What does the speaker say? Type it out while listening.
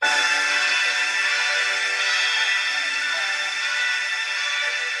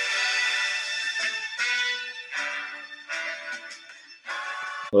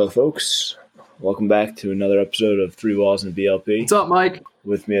Hello, folks. Welcome back to another episode of Three Walls and BLP. What's up, Mike?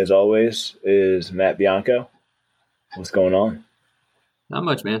 With me, as always, is Matt Bianco. What's going on? Not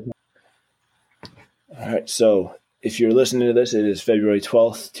much, man. All right, so if you're listening to this, it is February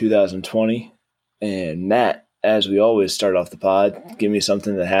 12th, 2020. And Matt, as we always start off the pod, give me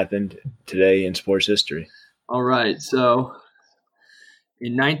something that happened today in sports history. All right, so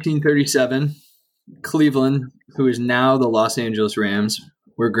in 1937, Cleveland, who is now the Los Angeles Rams,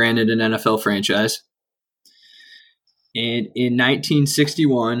 were granted an NFL franchise. And in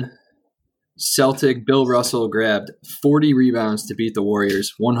 1961, Celtic Bill Russell grabbed 40 rebounds to beat the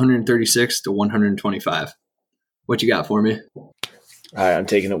Warriors, 136 to 125. What you got for me? All right, I'm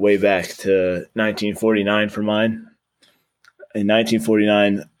taking it way back to 1949 for mine. In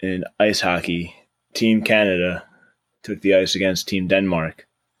 1949, in ice hockey, Team Canada took the ice against Team Denmark,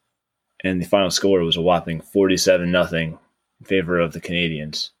 and the final score was a whopping 47-0 in favor of the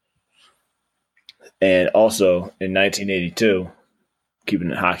Canadians. And also, in 1982, keeping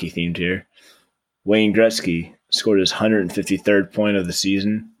it hockey themed here, Wayne Gretzky scored his 153rd point of the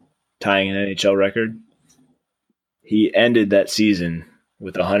season, tying an NHL record. He ended that season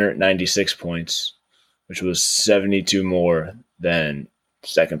with 196 points, which was 72 more than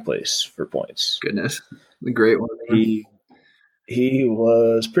second place for points. Goodness, the great one. He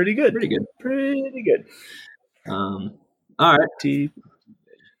was pretty good. Pretty good. All right.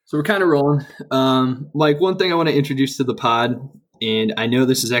 So we're kind of rolling. Mike, one thing I want to introduce to the pod, and I know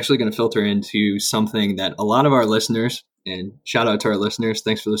this is actually going to filter into something that a lot of our listeners, and shout out to our listeners,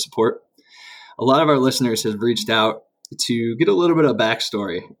 thanks for the support. A lot of our listeners have reached out to get a little bit of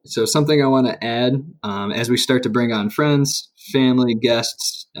backstory. So something I want to add as we start to bring on friends, family,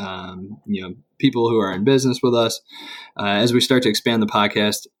 guests, people who are in business with us, as we start to expand the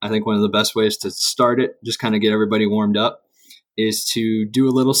podcast, I think one of the best ways to start it, just kind of get everybody warmed up, is to do a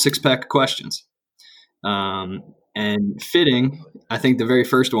little six-pack of questions. And fitting, I think the very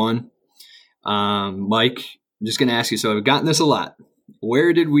first one, Mike, I'm just going to ask you, so I've gotten this a lot.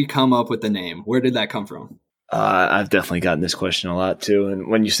 Where did we come up with the name? Where did that come from? I've definitely gotten this question a lot too. And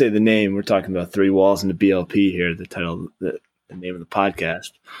when you say the name, we're talking about Three Walls and the BLP here, the title, the name of the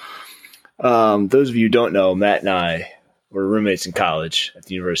podcast. Those of you who don't know, Matt and I were roommates in college at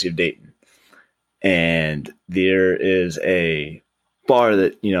the University of Dayton. And there is a bar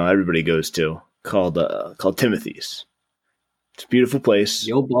that, everybody goes to called Timothy's. It's a beautiful place.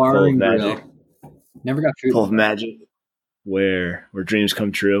 The old bar and grill. Never got food. Full of magic, where dreams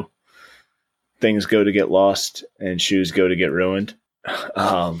come true. Things go to get lost and shoes go to get ruined.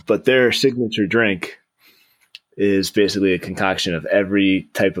 But their signature drink is basically a concoction of every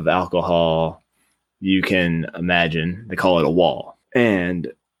type of alcohol you can imagine. They call it a wall.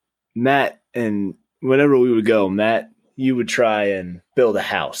 And Matt, and whenever we would go, Matt, you would try and build a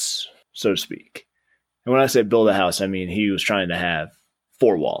house, so to speak. And when I say build a house, I mean he was trying to have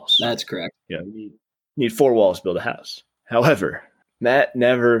 4 walls. That's correct. You need 4 walls to build a house. However, Matt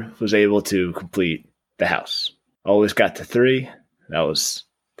never was able to complete the house. Always got to 3. That was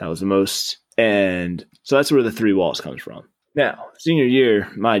the most. And so that's where the 3 walls comes from. Now, senior year,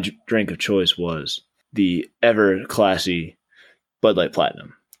 my drink of choice was the ever classy Bud Light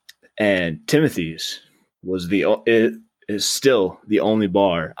Platinum. And Timothy's is still the only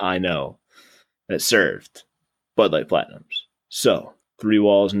bar I know that served Bud Light Platinums. So 3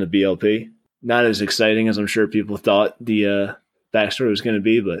 walls in the BLP. Not as exciting as I'm sure people thought the backstory was going to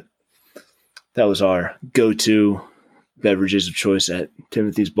be, but that was our go-to beverages of choice at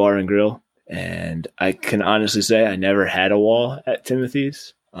Timothy's Bar and Grill. And I can honestly say I never had a wall at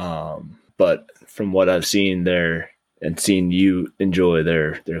Timothy's, but from what I've seen there and seen you enjoy,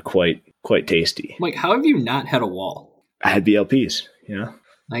 they're quite tasty. Mike, how have you not had a wall? I had BLPs,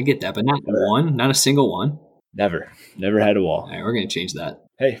 I get that, but not one, not a single one. Never had a wall. All right, we're going to change that.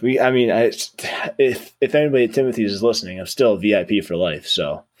 Hey, if anybody at Timothy's is listening, I'm still a VIP for life,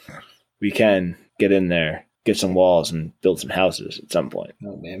 so we can get in there, get some walls, and build some houses at some point.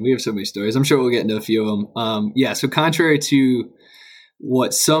 Oh man, we have so many stories. I'm sure we'll get into a few of them. So contrary to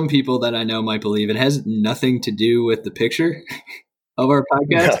what some people that I know might believe, it has nothing to do with the picture of our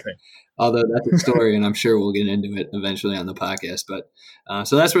podcast. Although that's a story, and I'm sure we'll get into it eventually on the podcast. But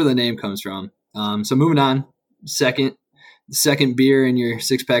so that's where the name comes from. So moving on, second beer in your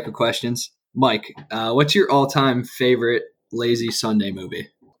 6-pack of questions. Mike, what's your all-time favorite lazy Sunday movie?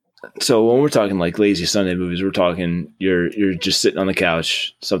 So when we're talking like lazy Sunday movies, we're talking you're just sitting on the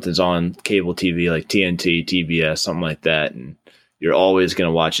couch, something's on cable TV like TNT, TBS, something like that, and you're always going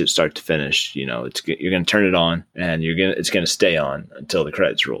to watch it start to finish. You're going to turn it on, and it's going to stay on until the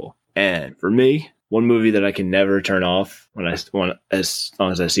credits roll. And for me, one movie that I can never turn off as long as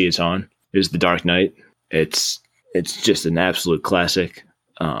I see it's on is The Dark Knight. It's just an absolute classic.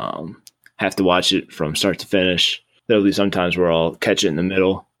 Have to watch it from start to finish. There'll be sometimes where I'll catch it in the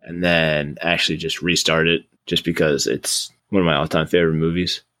middle and then actually just restart it just because it's one of my all-time favorite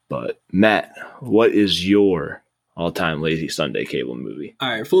movies. But Matt, what is your all-time lazy Sunday cable movie? All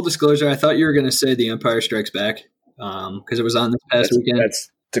right, full disclosure, I thought you were going to say The Empire Strikes Back because it was on this past weekend. That's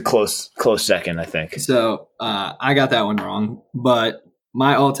a close second, I think. So I got that one wrong. But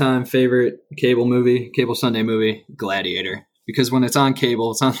my all-time favorite cable Sunday movie, Gladiator. Because when it's on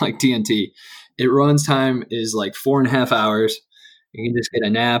cable, it's on like TNT. It runs time is like 4.5 hours. You can just get a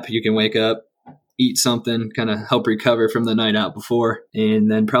nap. You can wake up, eat something, kind of help recover from the night out before, and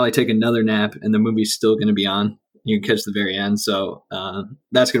then probably take another nap, and the movie's still going to be on. You can catch the very end. So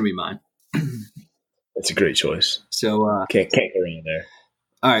that's going to be mine. That's a great choice. So can't go wrong there.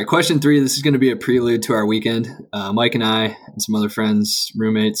 All right, question 3. This is going to be a prelude to our weekend. Mike and I and some other friends,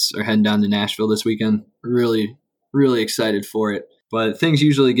 roommates, are heading down to Nashville this weekend. Really, really excited for it. But things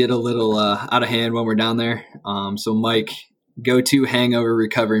usually get a little out of hand when we're down there. So, Mike, go-to hangover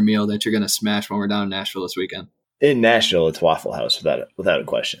recovery meal that you're going to smash when we're down in Nashville this weekend? In Nashville, it's Waffle House without a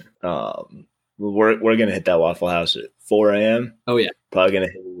question. We're going to hit that Waffle House at 4 a.m. Oh, yeah. Probably going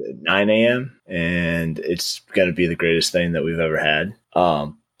to hit it at 9 a.m. And it's going to be the greatest thing that we've ever had.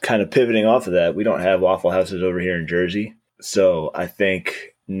 Kind of pivoting off of that, we don't have Waffle Houses over here in Jersey. So I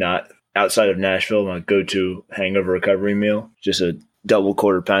think not outside of Nashville, my go-to hangover recovery meal, just a double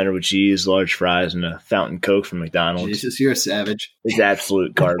quarter pounder with cheese, large fries, and a fountain Coke from McDonald's. Jesus, you're a savage. It's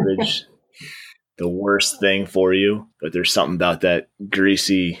absolute garbage. The worst thing for you, but there's something about that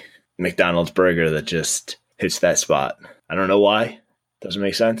greasy McDonald's burger that just hits that spot. I don't know why. Doesn't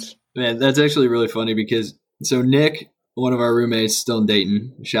make sense. Man, that's actually really funny because Nick, one of our roommates, still in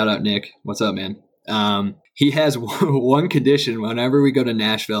Dayton. Shout out, Nick. What's up, man? He has one condition whenever we go to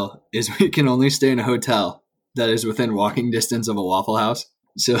Nashville is we can only stay in a hotel that is within walking distance of a Waffle House.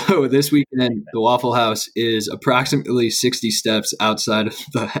 So this weekend, the Waffle House is approximately 60 steps outside of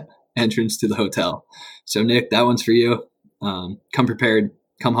the entrance to the hotel. So, Nick, that one's for you. Come prepared.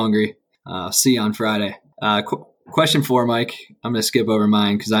 Come hungry. See you on Friday. Question 4, Mike. I'm going to skip over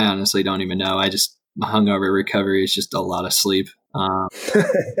mine because I honestly don't even know. My hungover recovery is just a lot of sleep.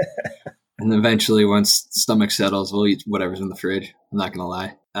 And eventually, once stomach settles, we'll eat whatever's in the fridge. I'm not going to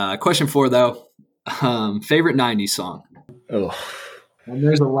lie. Question 4, though. Favorite 90s song? Oh. And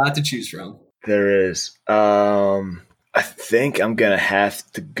there's a lot to choose from. There is. I think I'm going to have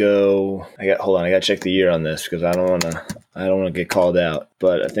to go. I got to check the year on this because I don't want to get called out.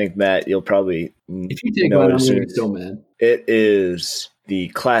 But I think, Matt, you'll probably if you take one, I'm going to be so mad. It is the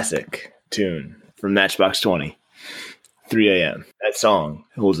classic tune from Matchbox 20. 3 a.m. That song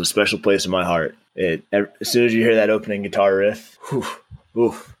holds a special place in my heart. As soon as you hear that opening guitar riff,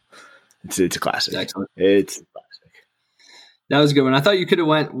 it's a classic. Excellent. It's a classic. That was a good one. I thought you could have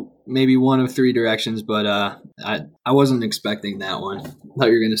went maybe one of 3 directions, but I wasn't expecting that one. I thought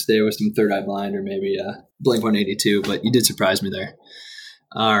you were going to stay with some Third Eye Blind or maybe Blink-182, but you did surprise me there.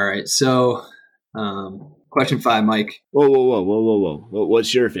 All right, so question 5, Mike. Whoa.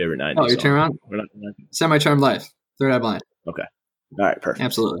 What's your favorite 90s song? Oh, your turn around? Semi-Charmed Life. Third Eye Blind. Okay. All right, perfect.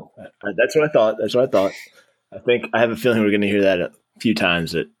 Absolutely. That's what I thought. I think I have a feeling we're going to hear that a few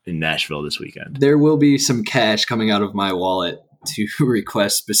times in Nashville this weekend. There will be some cash coming out of my wallet to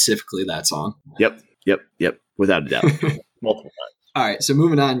request specifically that song. Yep. Without a doubt. Multiple times. All right, so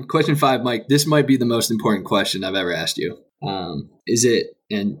moving on. Question 5, Mike. This might be the most important question I've ever asked you. Is it,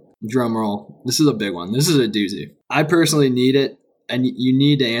 and drum roll, this is a big one. This is a doozy. I personally need it, and you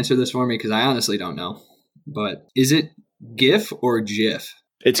need to answer this for me because I honestly don't know. But is it GIF or GIF?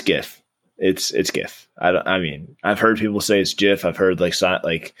 It's GIF. It's GIF. I've heard people say it's GIF. I've heard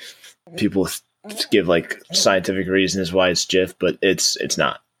like people give like scientific reasons why it's GIF, but it's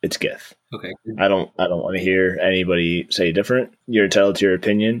not. It's GIF. Okay. I don't want to hear anybody say different. You're entitled to your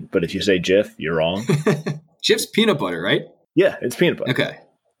opinion, but if you say GIF, you're wrong. GIF's peanut butter, right? Yeah, it's peanut butter. Okay.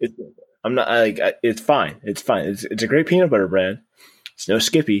 It's peanut butter. I'm not it's fine. It's fine. It's a great peanut butter brand. It's no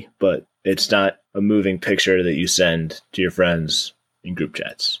Skippy, but it's not a moving picture that you send to your friends in group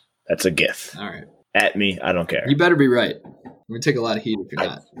chats. That's a GIF. All right. At me, I don't care. You better be right. I'm going to take a lot of heat if you're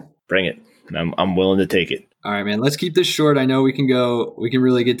not. Bring it. I'm willing to take it. All right, man. Let's keep this short. I know we can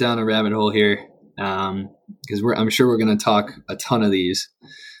really get down a rabbit hole here because I'm sure we're going to talk a ton of these.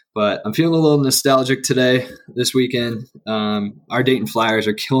 But I'm feeling a little nostalgic this weekend. Our Dayton Flyers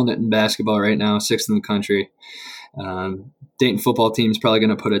are killing it in basketball right now, 6th in the country. Dayton football team is probably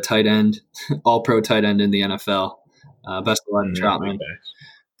going to put a tight end, all-pro tight end in the NFL. Best of luck, Troutman.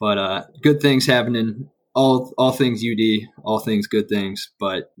 But good things happening. All things UD, all things good things.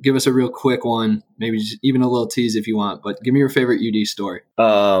 But give us a real quick one, maybe just even a little tease if you want. But give me your favorite UD story.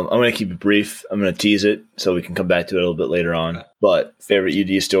 I'm going to keep it brief. I'm going to tease it so we can come back to it a little bit later on. Okay. But favorite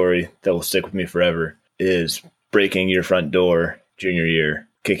UD story that will stick with me forever is breaking your front door junior year,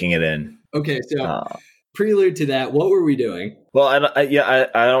 kicking it in. Okay, so prelude to that, what were we doing? Well, I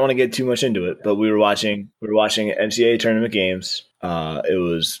don't want to get too much into it, but we were watching NCAA tournament games. It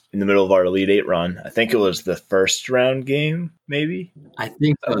was in the middle of our Elite Eight run. I think it was the first round game, mayy. I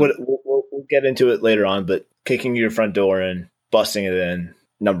think so. We'll get into it later on, but kicking your front door in, busting it in,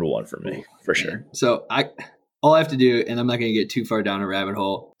 number one for me, for sure. So all I have to do, and I'm not going to get too far down a rabbit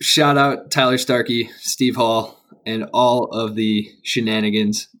hole, shout out Tyler Starkey, Steve Hall, and all of the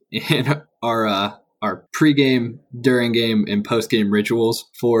shenanigans in our pregame, during game, and postgame rituals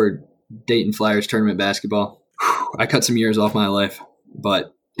for Dayton Flyers tournament basketball. I cut some years off my life,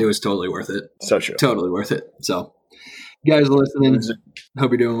 but it was totally worth it. So true. Totally worth it. So, you guys are listening.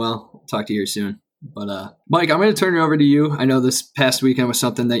 Hope you're doing well. Talk to you here soon. But, Mike, I'm going to turn it over to you. I know this past weekend was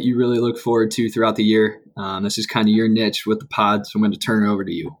something that you really look forward to throughout the year. This is kind of your niche with the pod, so I'm going to turn it over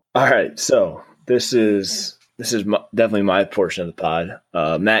to you. All right. So, this is definitely my portion of the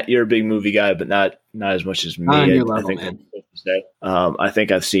pod. Matt, you're a big movie guy, but not as much as me. On your level, man. I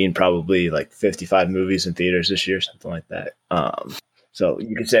think I've seen probably like 55 movies in theaters this year, something like that. So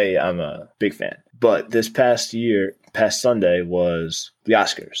you could say I'm a big fan. But this past Sunday was the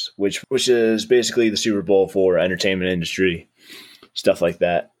Oscars, which is basically the Super Bowl for entertainment industry, stuff like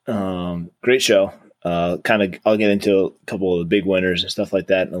that. Great show. I'll get into a couple of the big winners and stuff like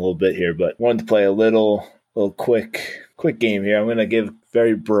that in a little bit here, but wanted to play a little quick game here. I'm going to give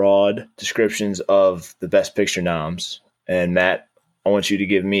very broad descriptions of the Best Picture noms. And Matt, I want you to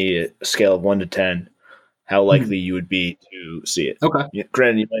give me a scale of 1 to 10, how likely you would be to see it. Okay.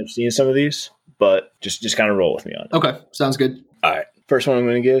 Granted, you might have seen some of these, but just kind of roll with me on it. Okay. Sounds good. All right. First one I'm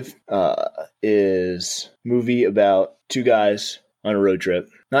going to give is movie about two guys on a road trip.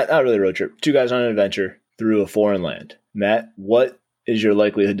 Not really a road trip. Two guys on an adventure through a foreign land. Matt, what is your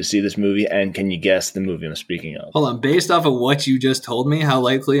likelihood to see this movie, and can you guess the movie I'm speaking of? Hold on. Based off of what you just told me, how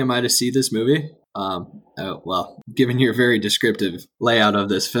likely am I to see this movie? Well, given your very descriptive layout of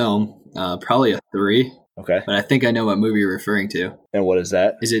this film, probably a 3. Okay. But I think I know what movie you're referring to. And what is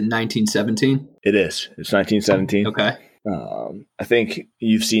that? Is it 1917? It is. It's 1917. Okay. I think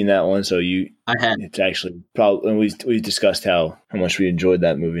you've seen that one, so I had. It's actually probably, and we discussed how much we enjoyed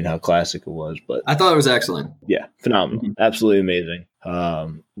that movie and how classic it was. But I thought it was excellent. Yeah, phenomenal, absolutely amazing.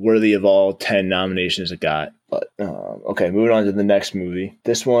 Worthy of all 10 nominations it got. But okay, moving on to the next movie.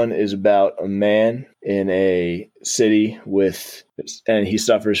 This one is about a man in a city and he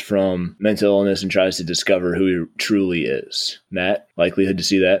suffers from mental illness and tries to discover who he truly is. Matt, likelihood to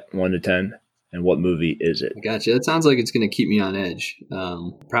see that 1 to 10. And what movie is it? Gotcha. That sounds like it's going to keep me on edge.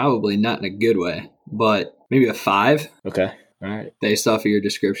 Probably not in a good way, but maybe a 5. Okay. All right. Based off of your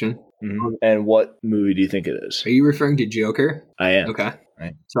description. Mm-hmm. And what movie do you think it is? Are you referring to Joker? I am. Okay.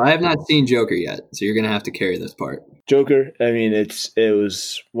 Right. So I have not seen Joker yet, so you're going to have to carry this part. Joker, I mean, it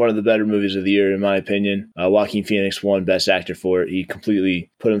was one of the better movies of the year, in my opinion. Joaquin Phoenix won Best Actor for it. He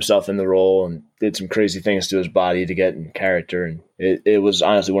completely put himself in the role and did some crazy things to his body to get in character. And it was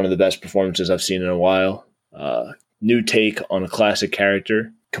honestly one of the best performances I've seen in a while. New take on a classic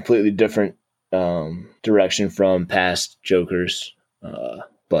character, completely different direction from past Jokers.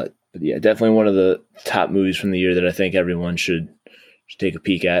 But yeah, definitely one of the top movies from the year that I think everyone should take a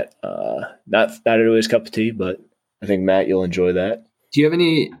peek at. Not everybody's cup of tea, but I think, Matt, you'll enjoy that. Do you have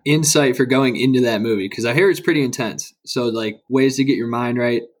any insight for going into that movie? Because I hear it's pretty intense. So, like, ways to get your mind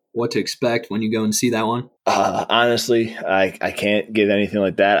right, what to expect when you go and see that one? Honestly, I can't give anything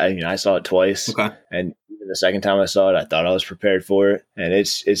like that. I saw it twice. Okay. And even the second time I saw it, I thought I was prepared for it. And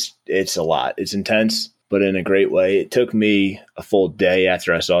it's a lot. It's intense, but in a great way. It took me a full day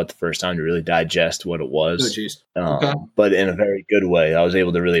after I saw it the first time to really digest what it was. Oh, jeez. Okay. But in a very good way. I was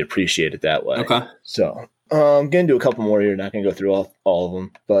able to really appreciate it that way. Okay. So I'm going to do a couple more here. Not going to go through all of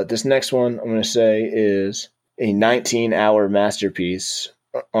them. But this next one I'm going to say is a 19-hour masterpiece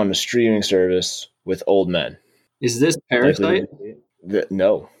on a streaming service with old men. Is this Parasite?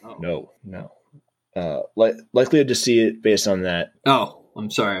 No. Oh. No. Likely to see it based on that. Oh,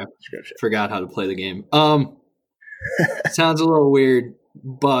 I'm sorry. I forgot how to play the game. Sounds a little weird,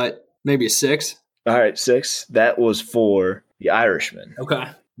 but maybe a 6. All right, 6. That was for The Irishman. Okay.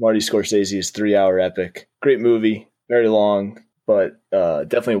 Marty Scorsese's 3-hour epic. Great movie, very long, but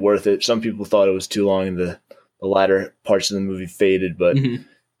definitely worth it. Some people thought it was too long and the latter parts of the movie faded, but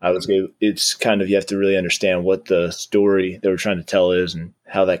It's kind of, you have to really understand what the story they were trying to tell is and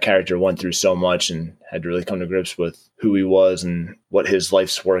how that character went through so much and had to really come to grips with who he was and what his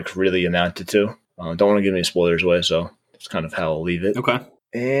life's work really amounted to. Don't want to give any spoilers away, so that's kind of how I'll leave it. Okay.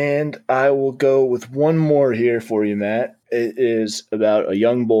 And I will go with one more here for you, Matt. It is about a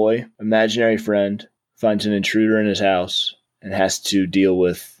young boy, imaginary friend, finds an intruder in his house and has to deal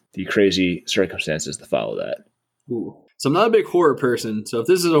with the crazy circumstances that follow that. Ooh. So I'm not a big horror person. So if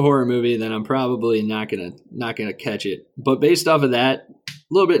this is a horror movie, then I'm probably not gonna catch it. But based off of that, a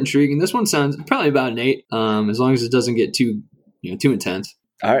little bit intriguing. This one sounds probably about an 8, as long as it doesn't get too intense.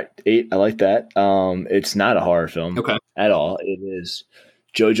 All right, 8. I like that. It's not a horror film at all. It is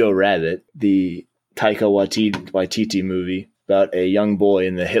Jojo Rabbit, the Taika Waititi movie about a young boy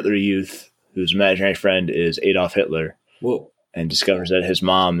in the Hitler Youth whose imaginary friend is Adolf Hitler. Whoa. And discovers that his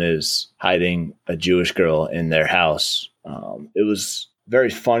mom is hiding a Jewish girl in their house. It was a very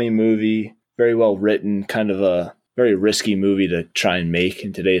funny movie, very well written, kind of a very risky movie to try and make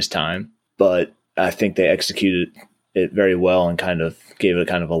in today's time. But I think they executed it very well and kind of gave it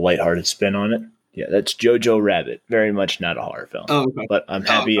kind of a lighthearted spin on it. Yeah, that's Jojo Rabbit. Very much not a horror film. Oh, okay. But I'm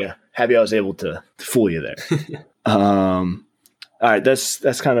happy I was able to fool you there. All right, that's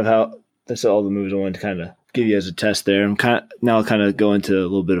all the movies I wanted to kind of give you as a test there. I'll kind of go into a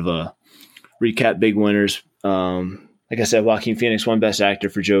little bit of a recap. Big winners. Like I said, Joaquin Phoenix won Best Actor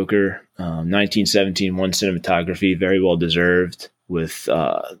for Joker. 1917 won cinematography, very well deserved with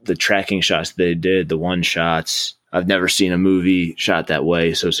the tracking shots they did, the one shots. I've never seen a movie shot that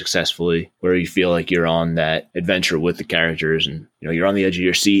way so successfully, where you feel like you're on that adventure with the characters, and you're on the edge of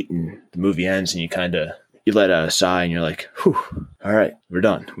your seat, and the movie ends, and you let out a sigh, and you're like, "Whew, all right, we're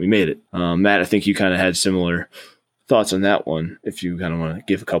done. We made it." Matt, I think you kind of had similar thoughts on that one. If you kind of want to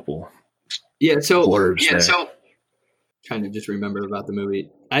give a couple, blurbs there. Trying to just remember about the movie.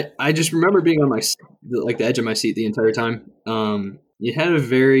 I just remember being on the edge of my seat the entire time. It had a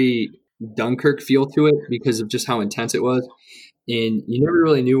very Dunkirk feel to it because of just how intense it was, and you never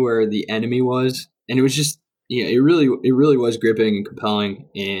really knew where the enemy was, and it was just it really was gripping and compelling.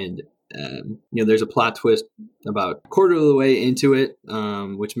 And there's a plot twist about a quarter of the way into it,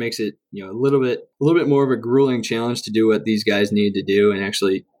 which makes it a little bit more of a grueling challenge to do what these guys needed to do and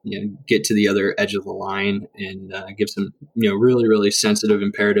actually get to the other edge of the line and give some really, really sensitive,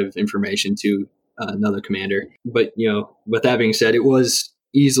 imperative information to another commander. But with that being said, it was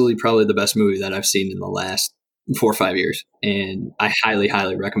easily probably the best movie that I've seen in the last 4 or 5 years, and I highly,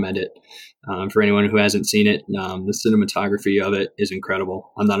 highly recommend it. For anyone who hasn't seen it, the cinematography of it is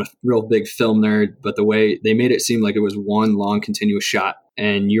incredible. I'm not a real big film nerd, but the way they made it seem like it was one long continuous shot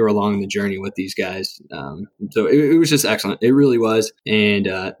and you're along the journey with these guys. So it was just excellent. It really was. And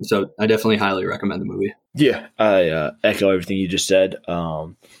so I definitely highly recommend the movie. Yeah, I echo everything you just said.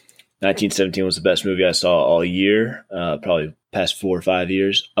 1917 was the best movie I saw all year, probably past 4 or 5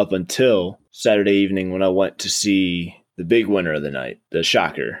 years, up until Saturday evening when I went to see the big winner of the night, the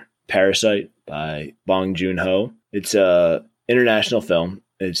shocker, Parasite by Bong Joon-ho. It's a international film.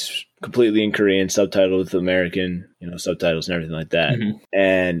 It's completely in Korean, subtitled with American, subtitles and everything like that. Mm-hmm.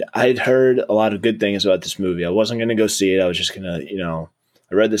 And I'd heard a lot of good things about this movie. I wasn't going to go see it. I was just going to,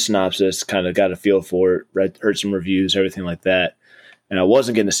 I read the synopsis, kind of got a feel for it, heard some reviews, everything like that. And I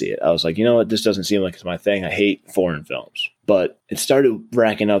wasn't going to see it. I was like, you know what? This doesn't seem like it's my thing. I hate foreign films. But it started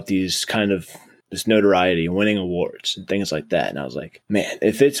racking up this notoriety, winning awards and things like that. And I was like, man,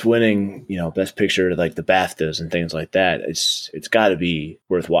 if it's winning, Best Picture, like the BAFTAs and things like that, it's got to be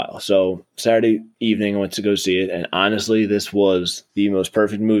worthwhile. So Saturday evening, I went to go see it. And honestly, this was the most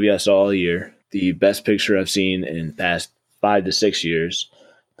perfect movie I saw all year. The best picture I've seen in the past 5 to 6 years.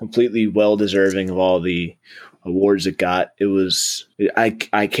 Completely well-deserving of all the awards it got. I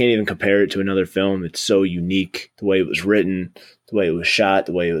can't even compare it to another film. It's so unique, the way it was written, the way it was shot,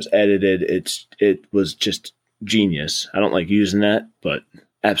 the way it was edited. It was just genius. I don't like using that, but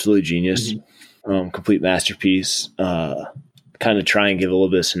absolutely genius. Mm-hmm. Complete masterpiece. Kind of try and give a little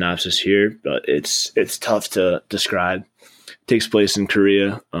bit of synopsis here, but it's tough to describe. It takes place in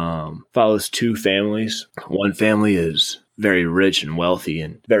Korea. Follows 2 families. One family is very rich and wealthy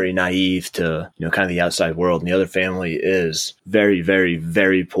and very naive to, kind of the outside world. And the other family is very, very,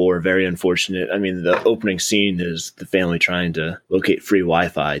 very poor, very unfortunate. I mean, the opening scene is the family trying to locate free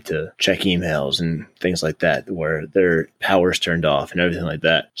Wi-Fi to check emails and things like that, where their power's turned off and everything like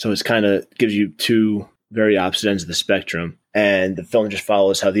that. So it's kind of gives you 2 very opposite ends of the spectrum. And the film just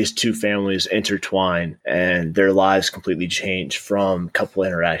follows how these 2 families intertwine and their lives completely change from couple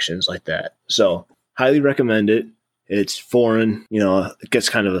interactions like that. So highly recommend it. It's foreign, it gets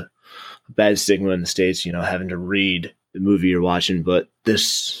kind of a bad stigma in the States, having to read the movie you're watching, but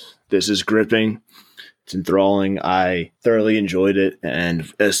this is gripping. It's enthralling. I thoroughly enjoyed it,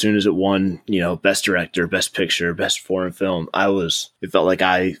 and as soon as it won, best director, best picture, best foreign film, it felt like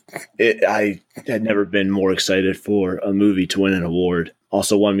I had never been more excited for a movie to win an award.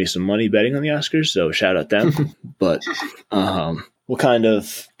 Also won me some money betting on the Oscars, so shout out them. But we'll kind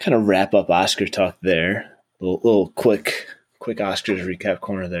of wrap up Oscar talk there. A little quick Oscars recap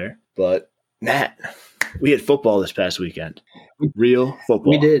corner there. But Matt, we had football this past weekend. Real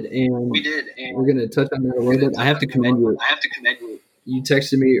football. We did, and we're going to touch on that a little bit. I have to commend you. You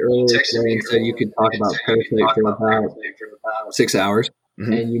texted me earlier today and said you could talk about Parasite for about 6 hours,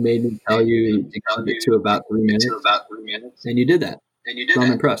 and you made me tell you to keep it to about 3 minutes. And you did that. So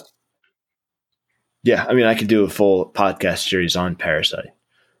I'm impressed. Yeah, I mean, I could do a full podcast series on Parasite,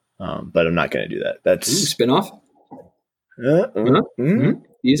 but I'm not going to do that. That's spinoff.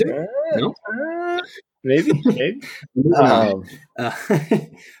 Easier? No. Maybe. Moving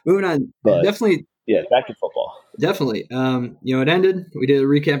on. But, definitely. Yeah, back to football. Definitely. It ended. We did a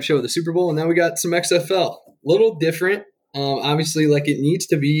recap show of the Super Bowl, and now we got some XFL. A little different. Obviously, like, it needs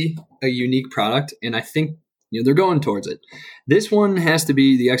to be a unique product, and I think they're going towards it. This one has to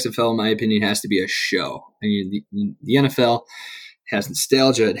be, the XFL, in my opinion, has to be a show. I mean, the NFL has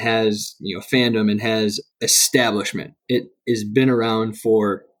nostalgia, it has fandom, it has establishment. It has been around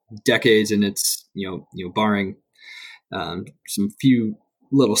for decades, and it's barring some few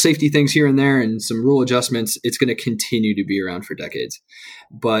little safety things here and there and some rule adjustments, it's going to continue to be around for decades.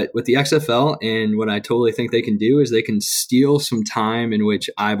 But with the XFL, and what I totally think they can do is they can steal some time in which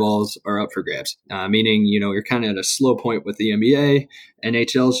eyeballs are up for grabs. Meaning, you're kind of at a slow point with the NBA.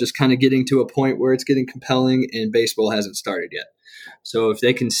 NHL is just kind of getting to a point where it's getting compelling, and baseball hasn't started yet. So if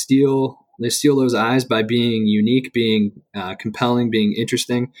they can steal those eyes by being unique, being compelling, being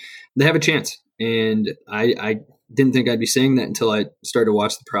interesting, they have a chance. And I didn't think I'd be saying that until I started to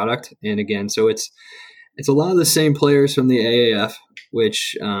watch the product. And again, so it's a lot of the same players from the AAF,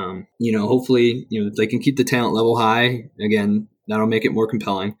 which, hopefully, they can keep the talent level high. Again, that'll make it more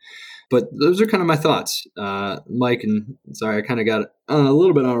compelling. But those are kind of my thoughts. Mike, and sorry, I kind of got a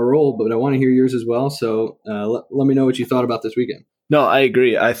little bit on a roll, but I want to hear yours as well. So let me know what you thought about this weekend. No, I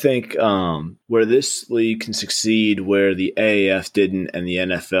agree. I think where this league can succeed, where the AAF didn't, and the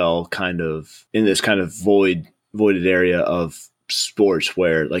NFL kind of in this kind of voided area of sports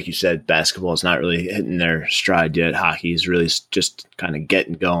where, like you said, basketball is not really hitting their stride yet. Hockey is really just kind of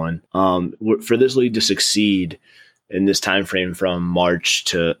getting going. For this league to succeed in this time frame from February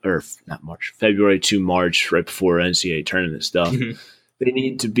to March, right before NCAA tournament stuff, they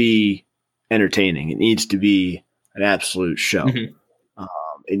need to be entertaining. It needs to be an absolute show.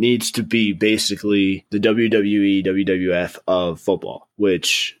 It needs to be basically the WWE, WWF of football,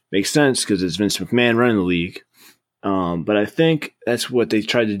 which makes sense because it's Vince McMahon running the league. But I think that's what they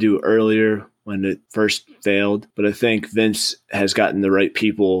tried to do earlier when it first failed. But I think Vince has gotten the right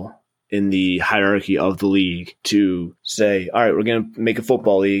people in the hierarchy of the league to say, all right, we're going to make a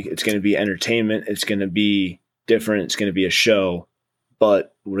football league. It's going to be entertainment. It's going to be different. It's going to be a show,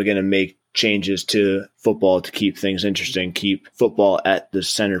 but we're going to make changes to football to keep things interesting, keep football at the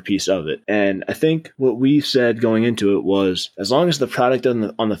centerpiece of it. And I think what we said going into it was, as long as the product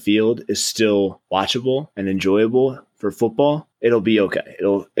on the field is still watchable and enjoyable for football, it'll be okay.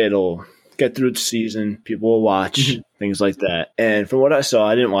 It'll get through the season. People will watch, things like that. And from what I saw,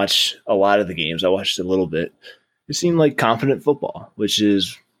 I didn't watch a lot of the games. I watched a little bit. It seemed like competent football, which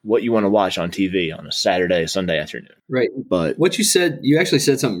is what you want to watch on TV on a Saturday, Sunday afternoon. Right. But what you said, you actually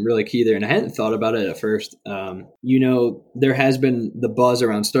said something really key there, and I hadn't thought about it at first. There has been the buzz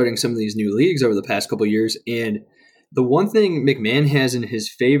around starting some of these new leagues over the past couple of years, and the one thing McMahon has in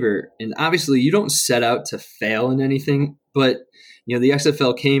his favor, and obviously you don't set out to fail in anything, but the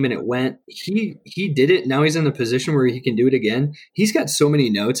XFL came and it went. He did it. Now he's in a position where he can do it again. He's got so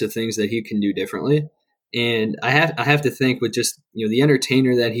many notes of things that he can do differently. And I have to think with just the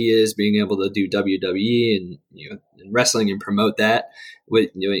entertainer that he is, being able to do WWE and and wrestling and promote that with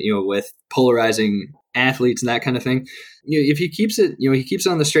with polarizing athletes and that kind of thing. If he keeps it, he keeps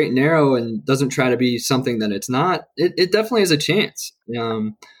it on the straight and narrow and doesn't try to be something that it's not. It definitely has a chance.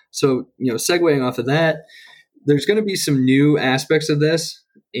 So segueing off of that, there's going to be some new aspects of this.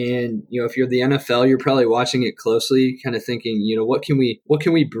 And, if you're the NFL, you're probably watching it closely, kind of thinking, what can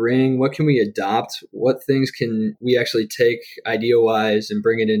we bring? What can we adopt? What things can we actually take idea-wise and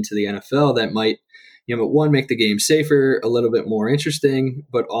bring it into the NFL that might, one, make the game safer, a little bit more interesting,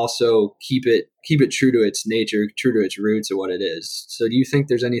 but also keep it true to its nature, true to its roots of what it is. So do you think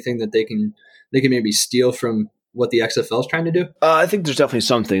there's anything that they can maybe steal from what the XFL is trying to do? I think there's definitely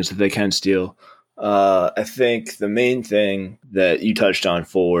some things that they can steal. I think the main thing that you touched on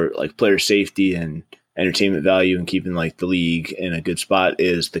for like player safety and entertainment value and keeping like the league in a good spot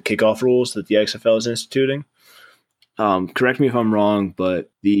is the kickoff rules that the XFL is instituting. Correct me if I'm wrong, but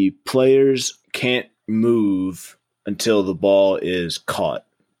the players can't move until the ball is caught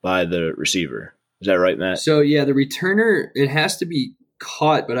by the receiver. Is that right, Matt? So yeah, the returner, it has to be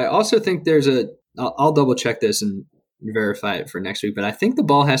caught, but I also think I'll double check this and verify it for next week, but I think the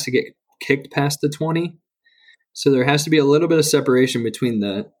ball has to get kicked past the 20. So there has to be a little bit of separation between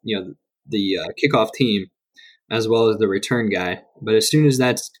the kickoff team as well as the return guy. But as soon as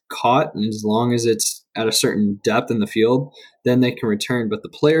that's caught, and as long as it's at a certain depth in the field, then they can return. But the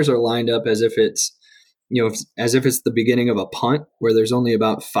players are lined up as if it's the beginning of a punt where there's only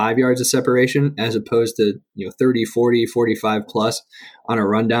about 5 yards of separation, as opposed to 30, 40, 45 plus on a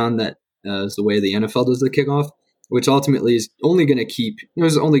rundown that is the way the NFL does the kickoff, which ultimately is only going to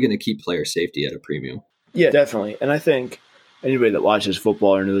keep player safety at a premium. Yeah, definitely. And I think anybody that watches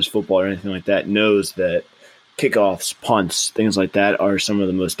football or knows football or anything like that knows that kickoffs, punts, things like that are some of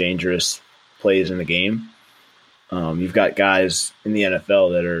the most dangerous plays in the game. You've got guys in the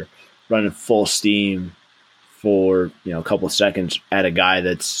NFL that are running full steam for a couple of seconds at a guy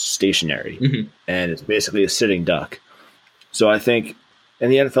that's stationary, and it's basically a sitting duck. So I think,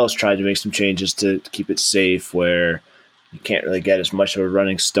 and the NFL's tried to make some changes to keep it safe where you can't really get as much of a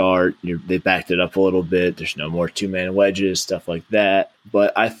running start. They backed it up a little bit. There's no more two-man wedges, stuff like that.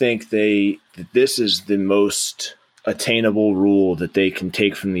 But I think this is the most attainable rule that they can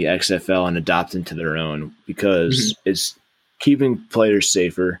take from the XFL and adopt into their own, because it's keeping players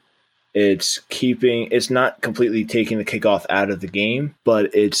safer. It's not completely taking the kickoff out of the game,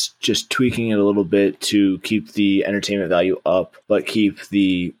 but it's just tweaking it a little bit to keep the entertainment value up, but keep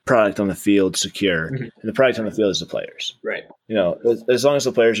the product on the field secure. And the product on the field is the players. Right. As long as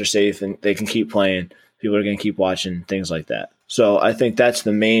the players are safe and they can keep playing, people are going to keep watching, things like that. So I think that's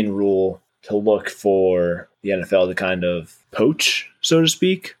the main rule to look for the NFL to kind of poach, so to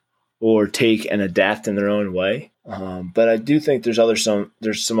speak, or take and adapt in their own way. But I do think there's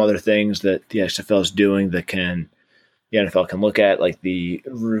some other things that the XFL is doing that the NFL can look at, like the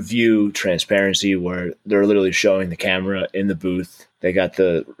review transparency, where they're literally showing the camera in the booth. They got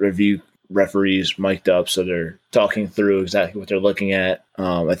the review referees mic'd up, so they're talking through exactly what they're looking at.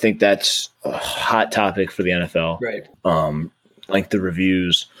 I think that's a hot topic for the NFL. Right. Like the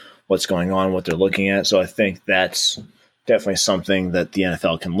reviews, what's going on, what they're looking at. So I think that's definitely something that the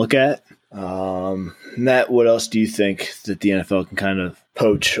NFL can look at. Matt, what else do you think that the NFL can kind of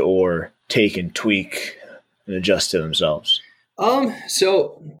poach or take and tweak and adjust to themselves?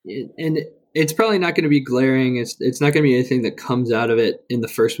 So, and it's probably not going to be glaring. It's not going to be anything that comes out of it in the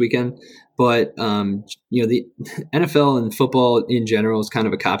first weekend, but, the NFL and football in general is kind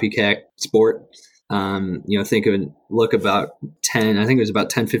of a copycat sport. Look about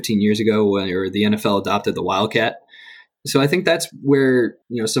 10, 15 years ago where the NFL adopted the Wildcat. So I think that's where,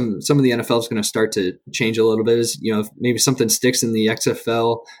 some of the NFL is going to start to change a little bit, is, if maybe something sticks in the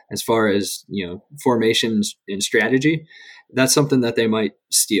XFL as far as, formations and strategy, that's something that they might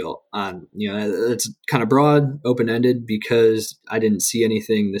steal on. It's kind of broad, open-ended, because I didn't see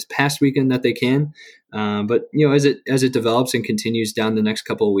anything this past weekend that they can. But as it develops and continues down the next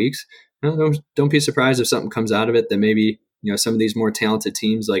couple of weeks, don't be surprised if something comes out of it that maybe, some of these more talented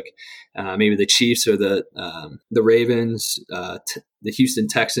teams like maybe the Chiefs or the Ravens, the Houston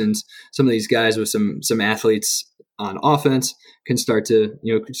Texans, some of these guys with some athletes on offense can start to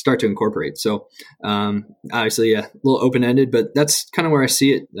incorporate. So obviously, a little open ended, but that's kind of where I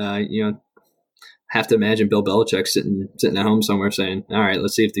see it. Have to imagine Bill Belichick sitting at home somewhere saying, "All right,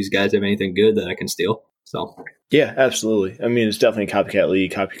 let's see if these guys have anything good that I can steal." So yeah, absolutely. I mean, it's definitely a copycat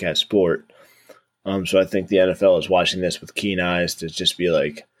league, copycat sport. So I think the NFL is watching this with keen eyes to just be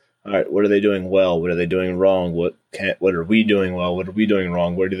like, all right, what are they doing well? What are they doing wrong? What are we doing well? What are we doing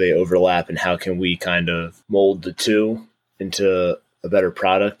wrong? Where do they overlap? And how can we kind of mold the two into a better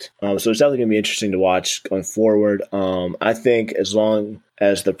product? So it's definitely going to be interesting to watch going forward. I think as long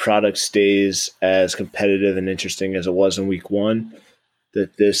as the product stays as competitive and interesting as it was in week one,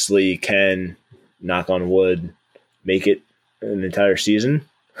 that this league can, knock on wood, make it an entire season.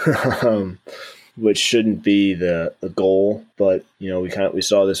 Which shouldn't be the goal, but we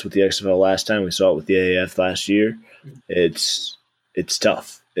saw this with the XFL last time. We saw it with the AAF last year. It's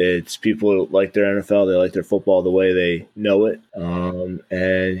tough. It's people like their NFL, they like their football the way they know it, and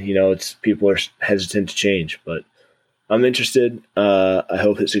it's people are hesitant to change. But I'm interested. I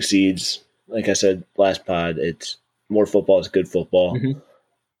hope it succeeds. Like I said last pod, it's more football is good football.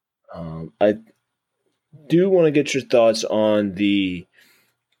 I do want to get your thoughts on the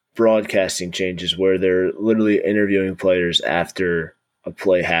broadcasting changes where they're literally interviewing players after a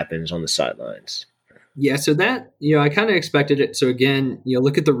play happens on the sidelines. Yeah, so that, I kind of expected it. So again,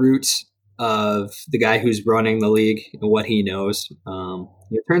 look at the roots of the guy who's running the league and what he knows.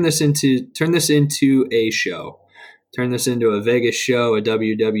 Turn this into a show. Turn this into a Vegas show, a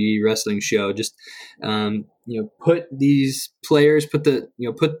WWE wrestling show. Just put these players, put the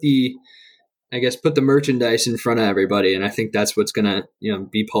merchandise in front of everybody, and I think that's what's going to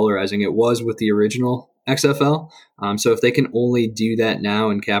be polarizing. It was with the original XFL, so if they can only do that now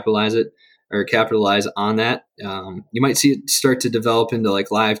and capitalize on that, you might see it start to develop into like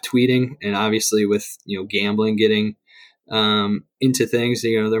live tweeting, and obviously with gambling getting into things,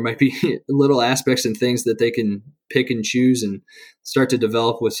 there might be little aspects and things that they can pick and choose and start to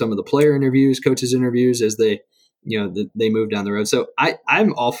develop with some of the player interviews, coaches interviews as they move down the road. So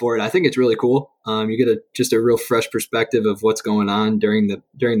I'm all for it. I think it's really cool. You get just a real fresh perspective of what's going on during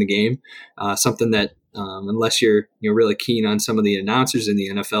the game. Something that unless you're really keen on some of the announcers in the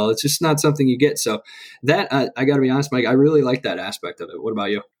NFL, it's just not something you get. So that I got to be honest, Mike, I really like that aspect of it. What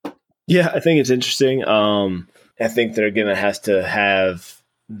about you? Yeah, I think it's interesting. I think they're going to have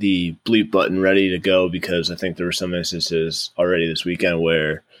the bleep button ready to go because I think there were some instances already this weekend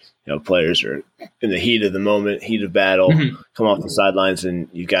where players are in the heat of the moment, heat of battle, come off the sidelines, and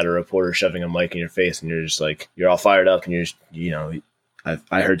you got a reporter shoving a mic in your face, and you're just like, you're all fired up, and you're just,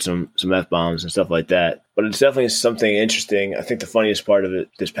 I heard some F-bombs and stuff like that. But it's definitely something interesting. I think the funniest part of it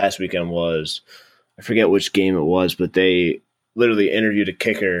this past weekend was, I forget which game it was, but they literally interviewed a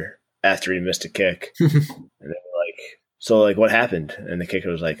kicker after he missed a kick. And they were like, so like, what happened? And the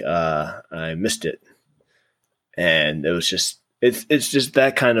kicker was like, I missed it. And it was just, it's just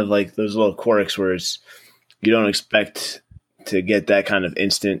that kind of like those little quirks where you don't expect to get that kind of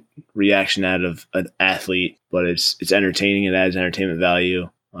instant reaction out of an athlete, but it's entertaining. It adds entertainment value.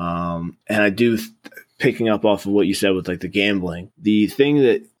 And I do, picking up off of what you said with like the gambling, the thing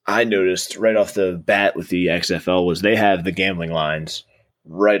that I noticed right off the bat with the XFL was they have the gambling lines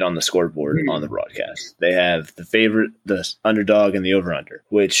right on the scoreboard on the broadcast. They have the favorite, the underdog, and the over-under,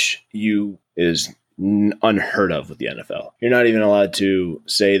 which is unheard of with the NFL. You're not even allowed to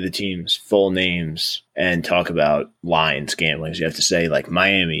say the team's full names and talk about lines gambling. You have to say like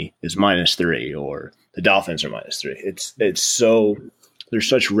Miami is -3 or the Dolphins are -3. It's so, there's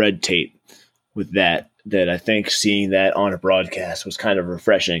such red tape with that I think seeing that on a broadcast was kind of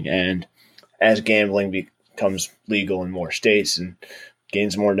refreshing. And as gambling becomes legal in more states and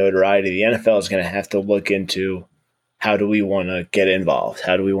gains more notoriety, the NFL is going to have to look into how do we want to get involved?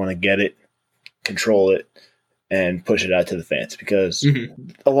 How do we want to get it, control it, and push it out to the fans? Because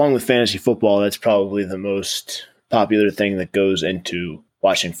along with fantasy football, that's probably the most popular thing that goes into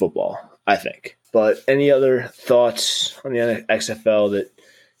watching football, I think. But any other thoughts on the XFL that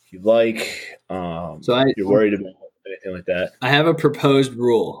you like? You're worried about anything like that? I have a proposed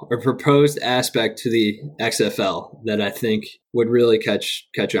rule or proposed aspect to the XFL that I think would really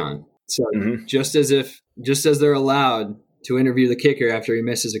catch on. So just as they're allowed to interview the kicker after he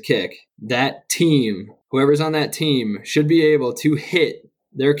misses a kick, that team, whoever's on that team, should be able to hit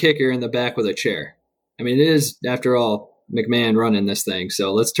their kicker in the back with a chair. I mean, it is, after all, McMahon running this thing,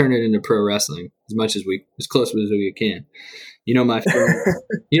 so let's turn it into pro wrestling as close as we can.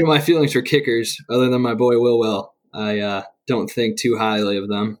 My feelings for kickers, other than my boy Will. I don't think too highly of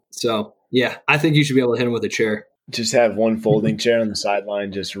them. So yeah, I think you should be able to hit him with a chair. Just have one folding chair on the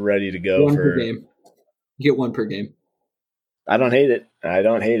sideline, just ready to go per game. You get one per game. I don't hate it.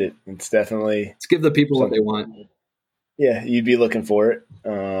 It's definitely... Let's give the people what they want. Yeah, you'd be looking for it.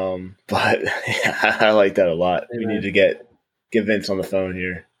 But yeah, I like that a lot. We need to get Vince on the phone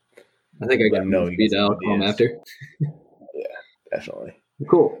here. I think I got no speed out home after. Yeah, definitely.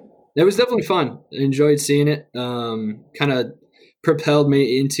 Cool. It was definitely fun. I enjoyed seeing it. Kind of propelled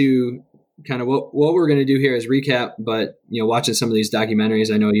me into kind of what we're going to do here is recap, but watching some of these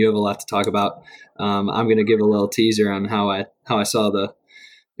documentaries, I know you have a lot to talk about. I'm going to give a little teaser on how I saw the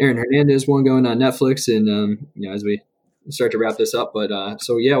Aaron Hernandez one going on Netflix, and as we start to wrap this up. But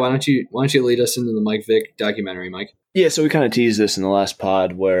so yeah, why don't you lead us into the Mike Vick documentary, Mike? Yeah, so we kind of teased this in the last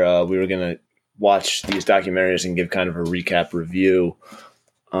pod where we were going to watch these documentaries and give kind of a recap review.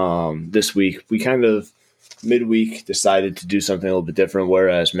 This week, we kind of midweek decided to do something a little bit different,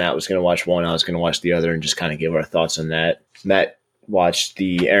 whereas Matt was going to watch one, I was going to watch the other, and just kind of give our thoughts on that. Matt watched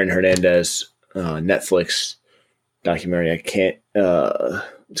the Aaron Hernandez Netflix documentary.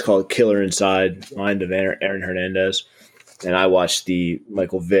 It's called Killer Inside Mind of Aaron Hernandez. And I watched the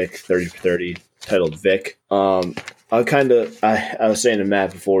Michael Vick 30 for 30 titled Vick. I was saying to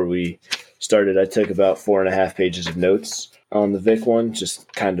Matt before we started, I took about 4.5 pages of notes on the Vick one,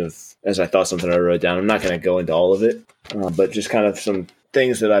 just kind of as I thought something I wrote down. I'm not going to go into all of it, but just kind of some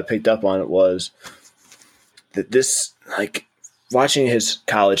things that I picked up on it was that this, like, watching his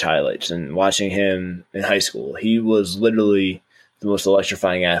college highlights and watching him in high school, he was literally the most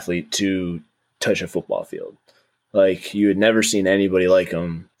electrifying athlete to touch a football field. Like, you had never seen anybody like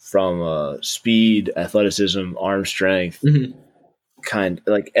him from speed, athleticism, arm strength,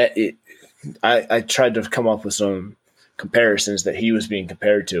 I tried to come up with some comparisons that he was being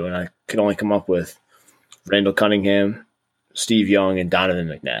compared to, and I could only come up with Randall Cunningham, Steve Young, and Donovan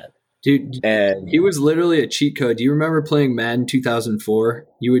McNabb. Dude, and he was literally a cheat code. Do you remember playing Madden 2004?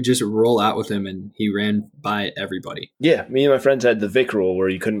 You would just roll out with him, and he ran by everybody. Yeah, me and my friends had the Vick rule where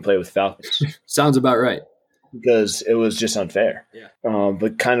you couldn't play with Falcons. Sounds about right. Because it was just unfair. Yeah.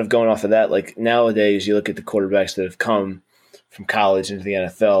 But kind of going off of that, like nowadays you look at the quarterbacks that have come from college into the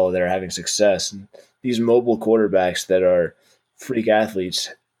NFL that are having success, and these mobile quarterbacks that are freak athletes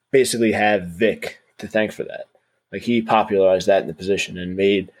basically have Vick to thank for that. Like, he popularized that in the position and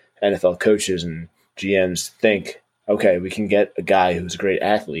made NFL coaches and GMs think, okay, we can get a guy who's a great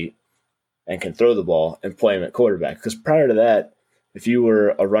athlete and can throw the ball and play him at quarterback. Because prior to that, if you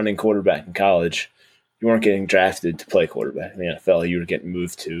were a running quarterback in college, you weren't getting drafted to play quarterback in the NFL. You were getting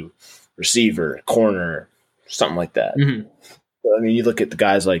moved to receiver, corner, something like that. Mm-hmm. I mean, you look at the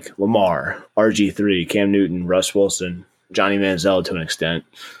guys like Lamar, RG3, Cam Newton, Russ Wilson, Johnny Manziel to an extent,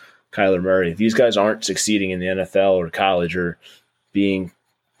 Kyler Murray. These guys aren't succeeding in the NFL or college or being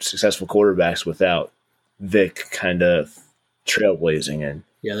successful quarterbacks without Vick kind of trailblazing in.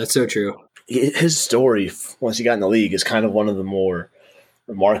 Yeah, that's so true. His story, once he got in the league, is kind of one of the more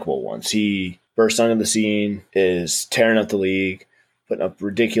remarkable ones. He burst onto the scene, is tearing up the league, putting up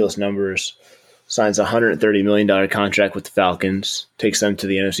ridiculous numbers, signs a $130 million contract with the Falcons, takes them to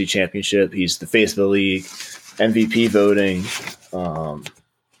the NFC Championship. He's the face of the league, MVP voting,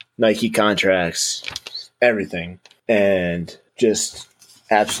 Nike contracts, everything, and just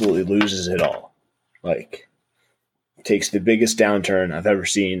absolutely loses it all. Like, takes the biggest downturn I've ever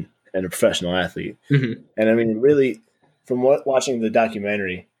seen in a professional athlete. Mm-hmm. And I mean, really, from watching the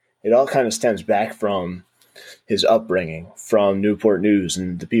documentary, it all kind of stems back from his upbringing, from Newport News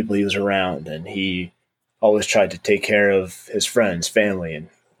and the people he was around. And he always tried to take care of his friends, family, and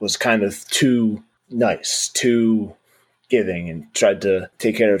was kind of too nice, too giving, and tried to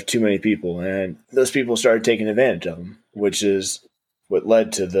take care of too many people. And those people started taking advantage of him, which is what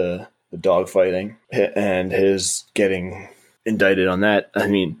led to the dogfighting and his getting indicted on that. I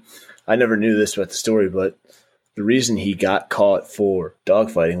mean, I never knew this about the story, but the reason he got caught for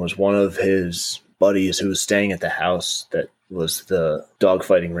dogfighting was one of his buddies who was staying at the house that was the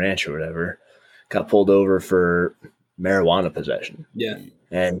dogfighting ranch or whatever got pulled over for marijuana possession. Yeah.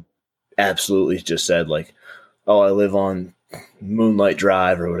 And absolutely just said, like, oh, I live on Moonlight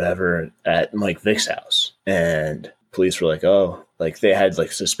Drive or whatever at Mike Vick's house. And police were like, oh, like they had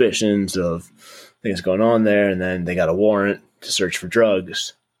like suspicions of things going on there. And then they got a warrant to search for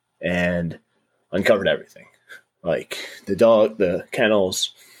drugs and uncovered everything. Like the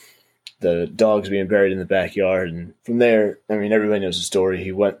kennels, the dogs being buried in the backyard. And from there, I mean, everybody knows the story.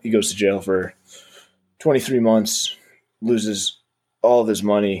 He goes to jail for 23 months, loses all of his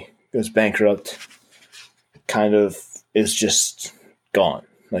money, goes bankrupt, kind of is just gone.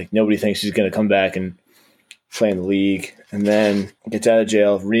 Like, nobody thinks he's going to come back and play in the league, and then gets out of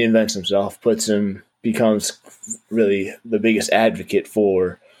jail, reinvents himself, becomes really the biggest advocate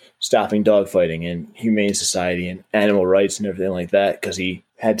for stopping dogfighting and humane society and animal rights and everything like that, because he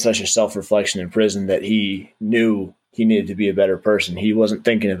had such a self-reflection in prison that he knew he needed to be a better person. He wasn't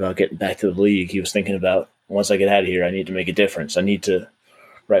thinking about getting back to the league. He was thinking about, once I get out of here, I need to make a difference. I need to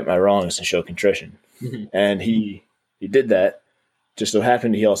right my wrongs and show contrition. Mm-hmm. And he did that. Just so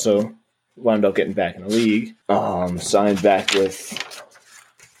happened he also wound up getting back in the league, signed back with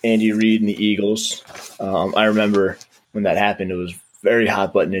Andy Reid and the Eagles. I remember when that happened, it was a very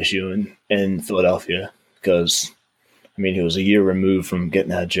hot button issue in Philadelphia because, I mean, he was a year removed from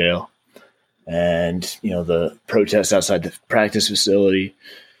getting out of jail. And, you know, the protests outside the practice facility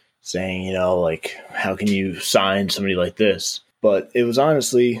saying, you know, like, how can you sign somebody like this? But it was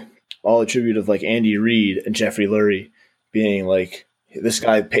honestly all a tribute of like Andy Reid and Jeffrey Lurie being like, this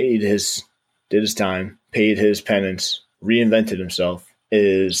guy did his time, paid his penance, reinvented himself,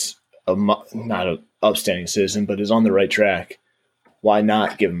 is not an upstanding citizen, but is on the right track. Why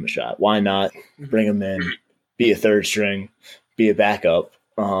not give him a shot? Why not bring him in, be a third string, be a backup?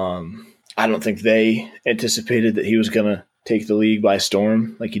 I don't think they anticipated that he was going to take the league by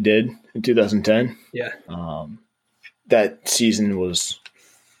storm like he did in 2010. Yeah. That season was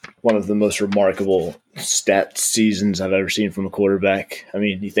one of the most remarkable stat seasons I've ever seen from a quarterback. I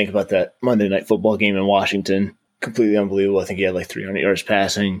mean, you think about that Monday Night Football game in Washington, completely unbelievable. I think he had like 300 yards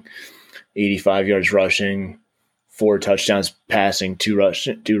passing, 85 yards rushing, 4 touchdowns passing, two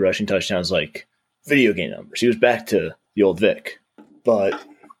rushing touchdowns, like video game numbers. He was back to the old Vick. But,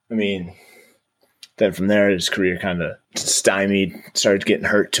 I mean, then from there, his career kind of stymied, started getting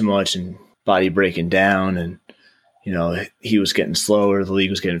hurt too much and body breaking down, and he was getting slower, the league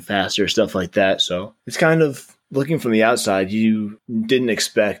was getting faster, stuff like that. So it's kind of, looking from the outside, you didn't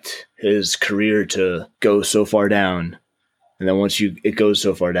expect his career to go so far down. And then once it goes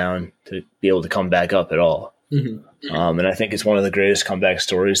so far down, to be able to come back up at all. Mm-hmm. And I think it's one of the greatest comeback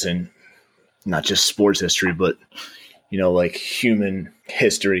stories in not just sports history, but, like human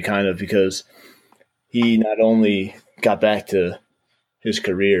history kind of, because he not only got back to his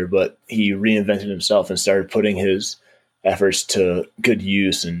career, but he reinvented himself and started putting his efforts to good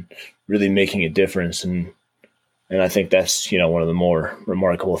use and really making a difference. And I think that's, one of the more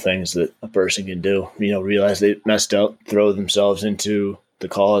remarkable things that a person can do, realize they messed up, throw themselves into the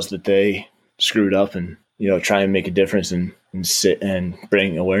cause that they screwed up, and, try and make a difference and sit and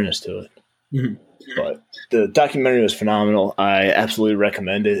bring awareness to it. Mm-hmm. But the documentary was phenomenal. I absolutely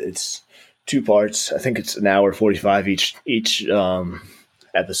recommend it. It's 2 parts. I think it's an hour 45 each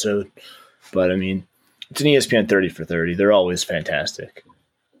episode. But I mean, it's an ESPN 30 for 30. They're always fantastic.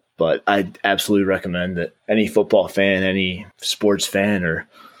 But I absolutely recommend that any football fan, any sports fan, or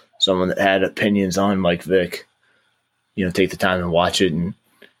someone that had opinions on Mike Vick, take the time and watch it and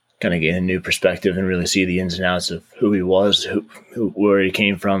kind of get a new perspective and really see the ins and outs of who he was, where he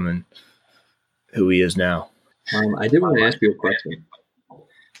came from, and who he is now. I did want to ask you a question.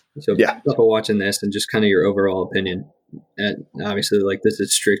 So people watching this and just kind of your overall opinion. And obviously, like, this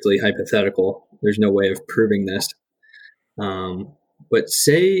is strictly hypothetical. There's no way of proving this. But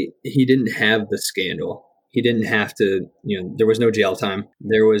say he didn't have the scandal. He didn't have to, there was no jail time.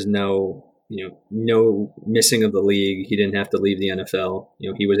 There was no, no missing of the league. He didn't have to leave the NFL.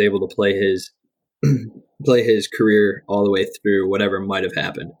 He was able to play his career all the way through whatever might have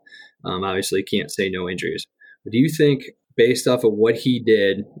happened. Obviously, can't say no injuries. But do you think, based off of what he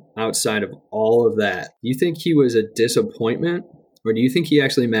did outside of all of that, do you think he was a disappointment, or do you think he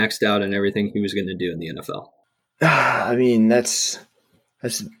actually maxed out on everything he was going to do in the NFL? I mean, that's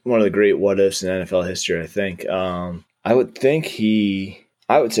one of the great what ifs in NFL history, I think. I would say he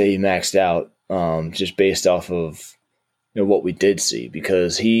maxed out, just based off of what we did see,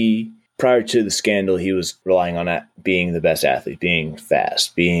 because prior to the scandal, he was relying on being the best athlete, being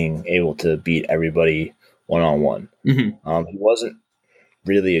fast, being able to beat everybody one-on-one. Mm-hmm. He wasn't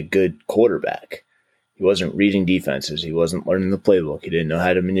really a good quarterback. He wasn't reading defenses. He wasn't learning the playbook. He didn't know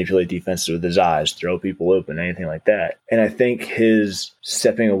how to manipulate defenses with his eyes, throw people open, anything like that. And I think his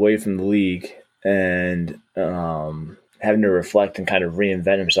stepping away from the league and having to reflect and kind of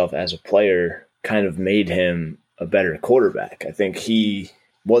reinvent himself as a player kind of made him a better quarterback. I think he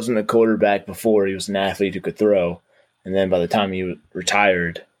wasn't a quarterback before. He was an athlete who could throw. And then by the time he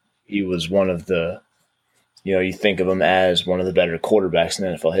retired, he was one of the, you think of him as one of the better quarterbacks in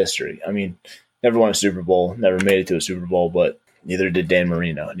NFL history. I mean, never won a Super Bowl, never made it to a Super Bowl, but neither did Dan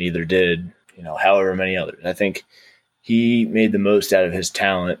Marino, neither did, however many others. I think he made the most out of his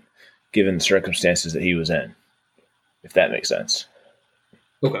talent given the circumstances that he was in, if that makes sense.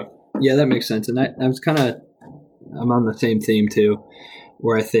 Okay. Yeah, that makes sense. And I'm on the same theme too,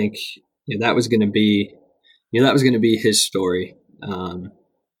 where I think that was going to be his story.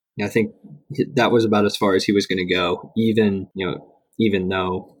 I think that was about as far as he was going to go, even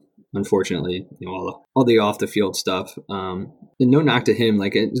though, unfortunately, all the off the field stuff, and no knock to him.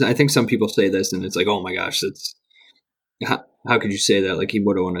 Like, I think some people say this and it's like, oh my gosh, how could you say that? Like, he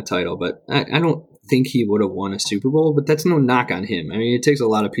would have won a title, but I don't think he would have won a Super Bowl, but that's no knock on him. I mean, it takes a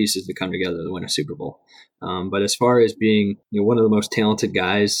lot of pieces to come together to win a Super Bowl. But as far as being one of the most talented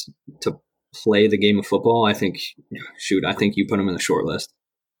guys to play the game of football, I think you put him in the short list.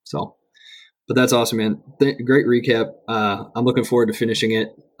 So, but that's awesome, man. Great recap. I'm looking forward to finishing it.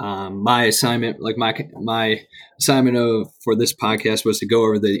 My assignment, for this podcast was to go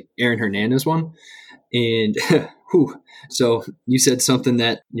over the Aaron Hernandez one. And so you said something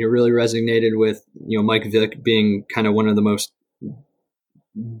that really resonated with, Mike Vick being kind of one of the most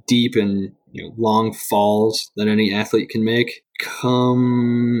deep and long falls that any athlete can make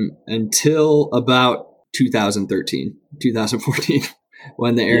come until about 2014,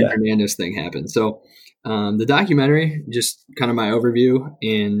 when the Aaron Hernandez thing happened. So the documentary, just kind of my overview,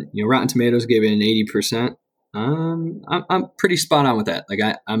 and Rotten Tomatoes gave it an 80%. I'm pretty spot on with that. Like,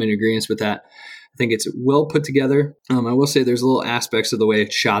 I'm in agreement with that. I think it's well put together. I will say there's little aspects of the way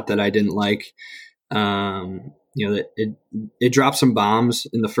it's shot that I didn't like. It dropped some bombs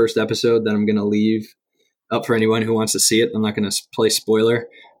in the first episode that I'm going to leave up for anyone who wants to see it. I'm not going to play spoiler.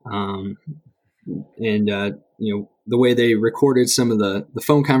 The way they recorded some of the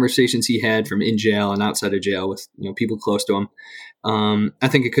phone conversations he had from in jail and outside of jail with people close to him, I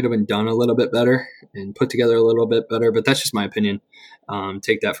think it could have been done a little bit better and put together a little bit better. But that's just my opinion.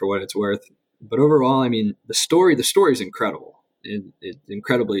 Take that for what it's worth. But overall, I mean, the story is incredible. It's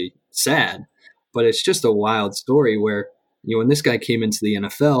incredibly sad, but it's just a wild story where when this guy came into the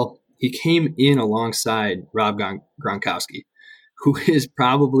NFL, he came in alongside Rob Gronkowski, who is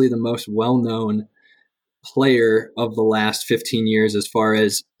probably the most well-known player of the last 15 years as far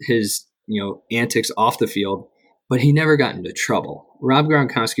as his antics off the field, but he never got into trouble. Rob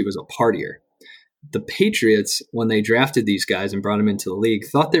Gronkowski was a partier. The Patriots, when they drafted these guys and brought them into the league,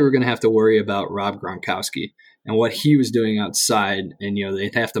 thought they were going to have to worry about Rob Gronkowski and what he was doing outside, and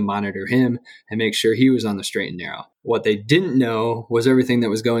they'd have to monitor him and make sure he was on the straight and narrow. What they didn't know was everything that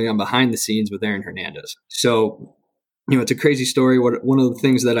was going on behind the scenes with Aaron Hernandez. So it's a crazy story. One of the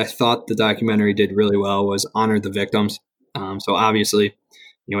things that I thought the documentary did really well was honor the victims. So obviously,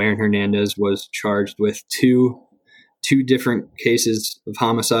 Aaron Hernandez was charged with two different cases of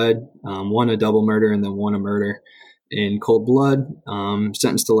homicide, one a double murder and then one a murder in cold blood,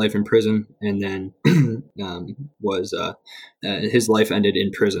 sentenced to life in prison, and then his life ended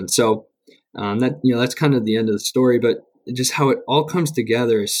in prison. So that's kind of the end of the story, but just how it all comes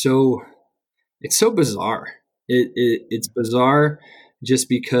together is it's so bizarre. It's bizarre just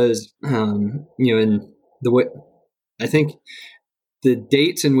because, in the way, I think the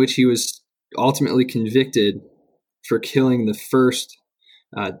dates in which he was ultimately convicted for killing the first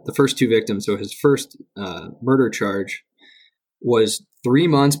two victims. So his first murder charge was 3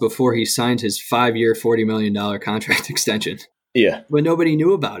 months before he signed his 5-year, $40 million contract extension. Yeah. But nobody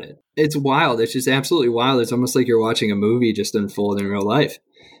knew about it. It's wild. It's just absolutely wild. It's almost like you're watching a movie just unfold in real life.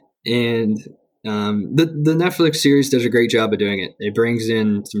 And the Netflix series does a great job of doing it. It brings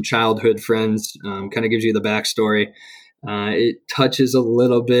in some childhood friends, kind of gives you the backstory. It touches a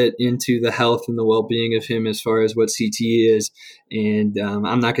little bit into the health and the well-being of him as far as what CTE is. And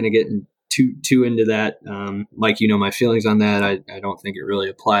I'm not going to get too into that. Mike, my feelings on that. I don't think it really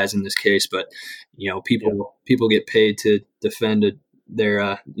applies in this case, but people get paid to defend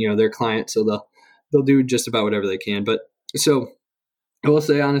their client, so they'll do just about whatever they can. But so I will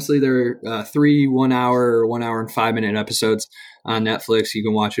say, honestly, there are 3 1 hour or 1 hour and 5 minute episodes on Netflix. You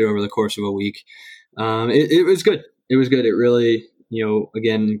can watch it over the course of a week. It was good. It was good. It really,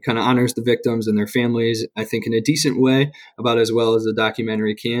 again, kind of honors the victims and their families, I think, in a decent way, about as well as a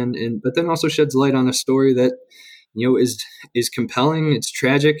documentary can. But then also sheds light on a story that, is compelling. It's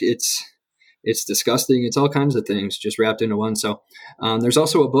tragic. It's disgusting. It's all kinds of things just wrapped into one. So there's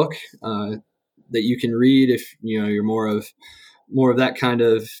also a book that you can read if you're more of that kind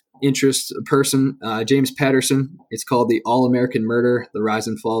of interest person. James Patterson. It's called The All-American Murder: The Rise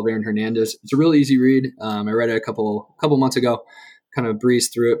and Fall of Aaron Hernandez. It's a really easy read. I read it a couple months ago, kind of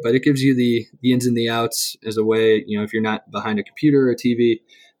breezed through it, but it gives you the ins and the outs as a way, if you're not behind a computer or TV,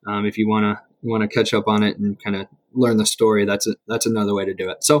 if you want to catch up on it and kind of learn the story, that's another way to do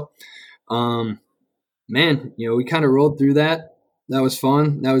it. So, we kind of rolled through that. That was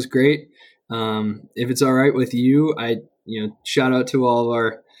fun. That was great. If it's all right with you, shout out to all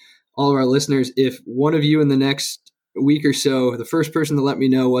of our listeners. If one of you in the next week or so, the first person to let me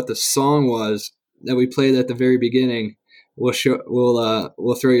know what the song was that we played at the very beginning, we'll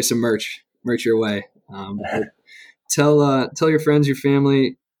throw you some merch your way. Tell your friends, your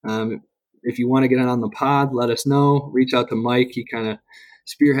family. If you want to get on the pod, let us know. Reach out to Mike. He kind of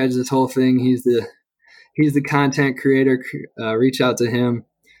spearheads this whole thing. He's the content creator. Reach out to him.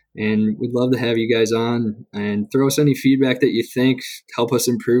 And we'd love to have you guys on and throw us any feedback that you think help us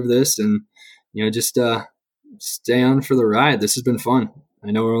improve this, and just stay on for the ride. This has been fun.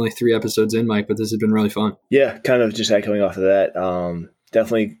 I know we're only 3 episodes in, Mike, but this has been really fun. Yeah, kind of just echoing off of that.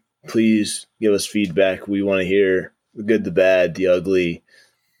 Definitely, please give us feedback. We want to hear the good, the bad, the ugly,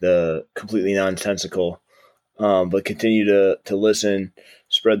 the completely nonsensical. But continue to listen,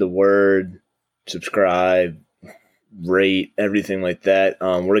 spread the word, subscribe, rate, everything like that.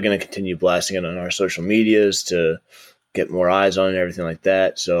 We're going to continue blasting it on our social medias to get more eyes on it, everything like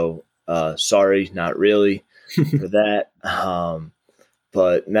that. So sorry, not really for that.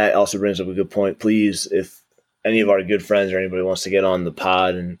 But Matt also brings up a good point. Please, if any of our good friends or anybody wants to get on the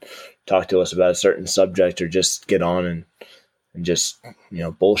pod and talk to us about a certain subject, or just get on and just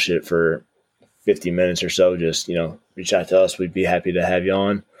bullshit for 50 minutes or so, just reach out to us. We'd be happy to have you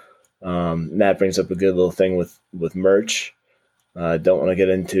on. Matt brings up a good little thing with merch. Don't want to get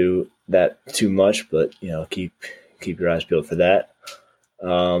into that too much, but keep your eyes peeled for that.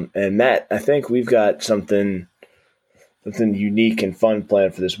 And Matt, I think we've got something unique and fun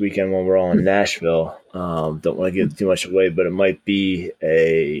planned for this weekend when we're all in Nashville. Don't want to give too much away, but it might be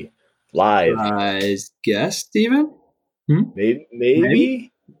a live guest, Steven?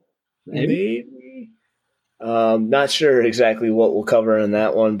 Maybe. Not sure exactly what we'll cover in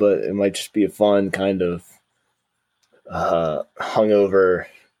that one, but it might just be a fun kind of hungover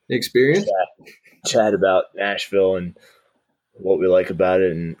experience. Chat about Nashville and what we like about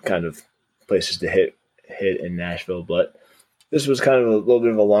it, and kind of places to hit in Nashville. But this was kind of a little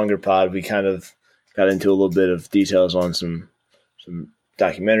bit of a longer pod. We kind of got into a little bit of details on some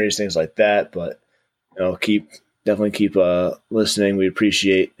documentaries, things like that. But definitely keep listening. We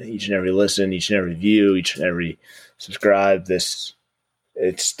appreciate each and every listen, each and every view, each and every subscribe. It's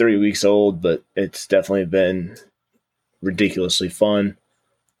 3 weeks old, but it's definitely been ridiculously fun.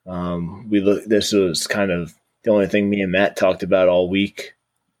 This was kind of the only thing me and Matt talked about all week.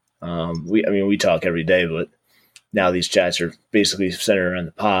 We talk every day, but now these chats are basically centered around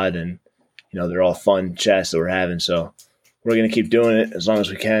the pod, and they're all fun chats that we're having. So we're going to keep doing it as long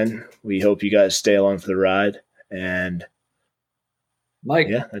as we can. We hope you guys stay along for the ride. And Mike,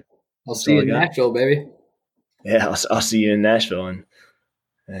 I'll see you in Nashville, baby. Yeah, I'll see you in Nashville,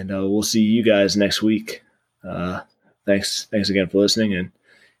 and we'll see you guys next week. Thanks again for listening,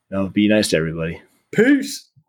 and be nice to everybody. Peace.